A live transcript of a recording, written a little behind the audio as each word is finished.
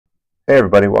Hey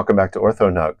everybody, welcome back to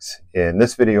OrthoNugs. In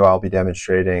this video, I'll be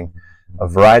demonstrating a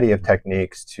variety of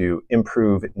techniques to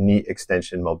improve knee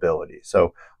extension mobility.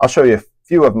 So I'll show you a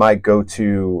few of my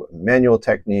go-to manual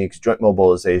techniques, joint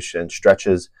mobilization,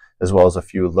 stretches, as well as a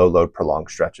few low-load prolonged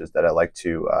stretches that I like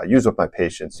to use with my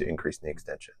patients to increase knee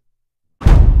extension.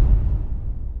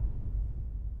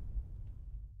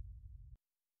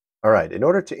 All right, in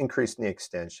order to increase knee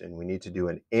extension, we need to do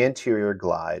an anterior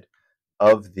glide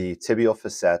of the tibial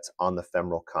facets on the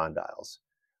femoral condyles.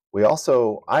 I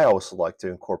also like to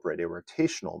incorporate a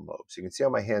rotational move. So you can see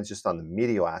on my hands just on the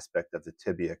medial aspect of the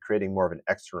tibia, creating more of an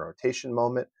external rotation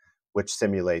moment, which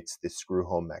simulates the screw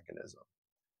home mechanism.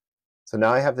 So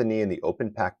now I have the knee in the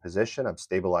open pack position. I'm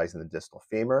stabilizing the distal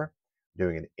femur,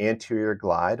 doing an anterior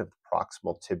glide of the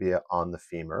proximal tibia on the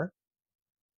femur,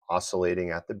 oscillating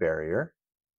at the barrier.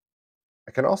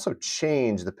 I can also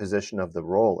change the position of the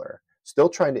roller, still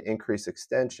trying to increase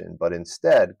extension, but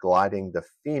instead gliding the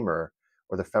femur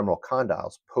or the femoral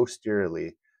condyles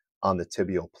posteriorly on the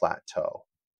tibial plateau.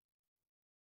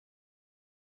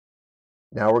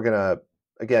 Now we're going to,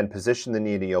 again, position the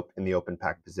knee in the open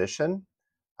pack position.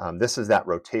 This is that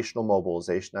rotational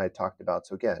mobilization I talked about.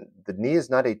 So again, the knee is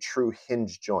not a true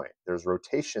hinge joint. There's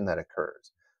rotation that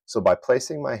occurs. So by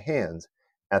placing my hands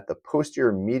at the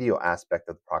posterior medial aspect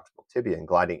of the proximal tibia and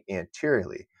gliding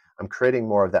anteriorly, I'm creating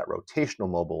more of that rotational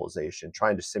mobilization,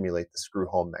 trying to simulate the screw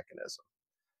home mechanism.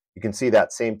 You can see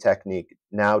that same technique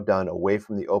now done away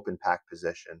from the open pack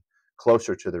position,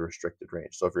 closer to the restricted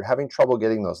range. So if you're having trouble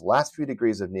getting those last few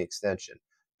degrees of knee extension,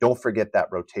 don't forget that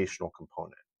rotational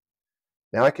component.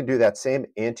 Now I can do that same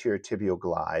anterior tibial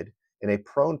glide in a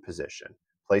prone position,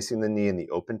 placing the knee in the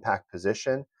open pack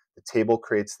position. The table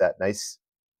creates that nice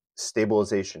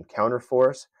stabilization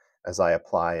counterforce as I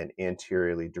apply an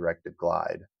anteriorly directed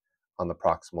glide on the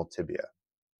proximal tibia.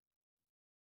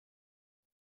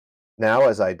 Now,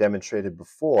 as I demonstrated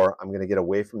before, I'm going to get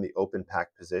away from the open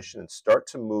pack position and start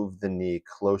to move the knee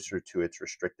closer to its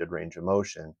restricted range of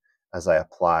motion as I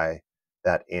apply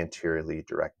that anteriorly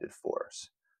directed force.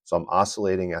 So I'm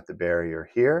oscillating at the barrier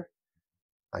here.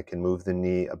 I can move the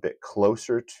knee a bit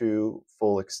closer to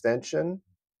full extension.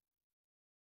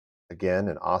 Again,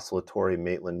 an oscillatory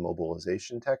Maitland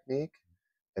mobilization technique,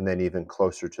 and then even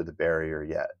closer to the barrier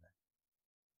yet.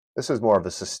 This is more of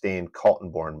a sustained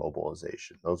Kaltenborn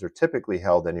mobilization. Those are typically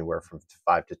held anywhere from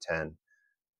 5 to 10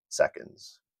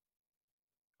 seconds.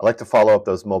 I like to follow up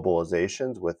those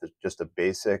mobilizations with just a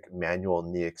basic manual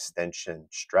knee extension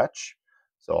stretch.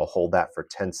 So I'll hold that for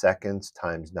 10 seconds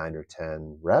times 9 or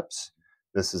 10 reps.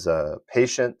 This is a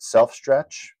patient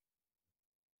self-stretch.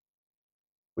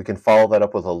 We can follow that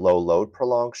up with a low load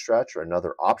prolonged stretch, or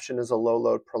another option is a low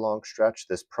load prolonged stretch.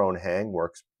 This prone hang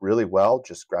works really well,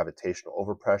 just gravitational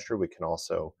overpressure. We can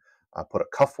also put a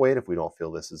cuff weight if we don't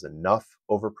feel this is enough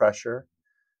overpressure.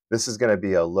 This is going to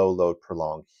be a low load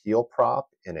prolonged heel prop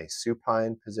in a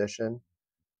supine position.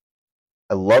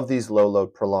 I love these low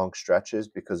load prolonged stretches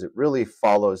because it really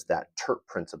follows that TERT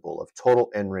principle of total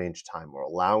end range time. We're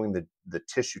allowing the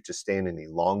tissue to stay in an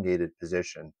elongated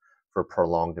position for a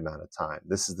prolonged amount of time.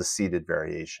 This is the seated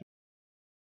variation.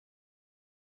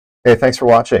 Hey, thanks for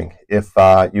watching. If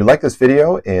you like this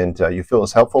video and you feel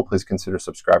it's helpful, please consider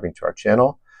subscribing to our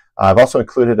channel. I've also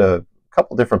included a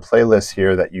couple different playlists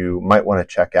here that you might want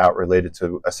to check out related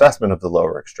to assessment of the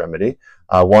lower extremity.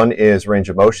 One is range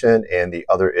of motion and the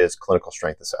other is clinical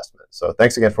strength assessment. So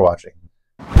thanks again for watching.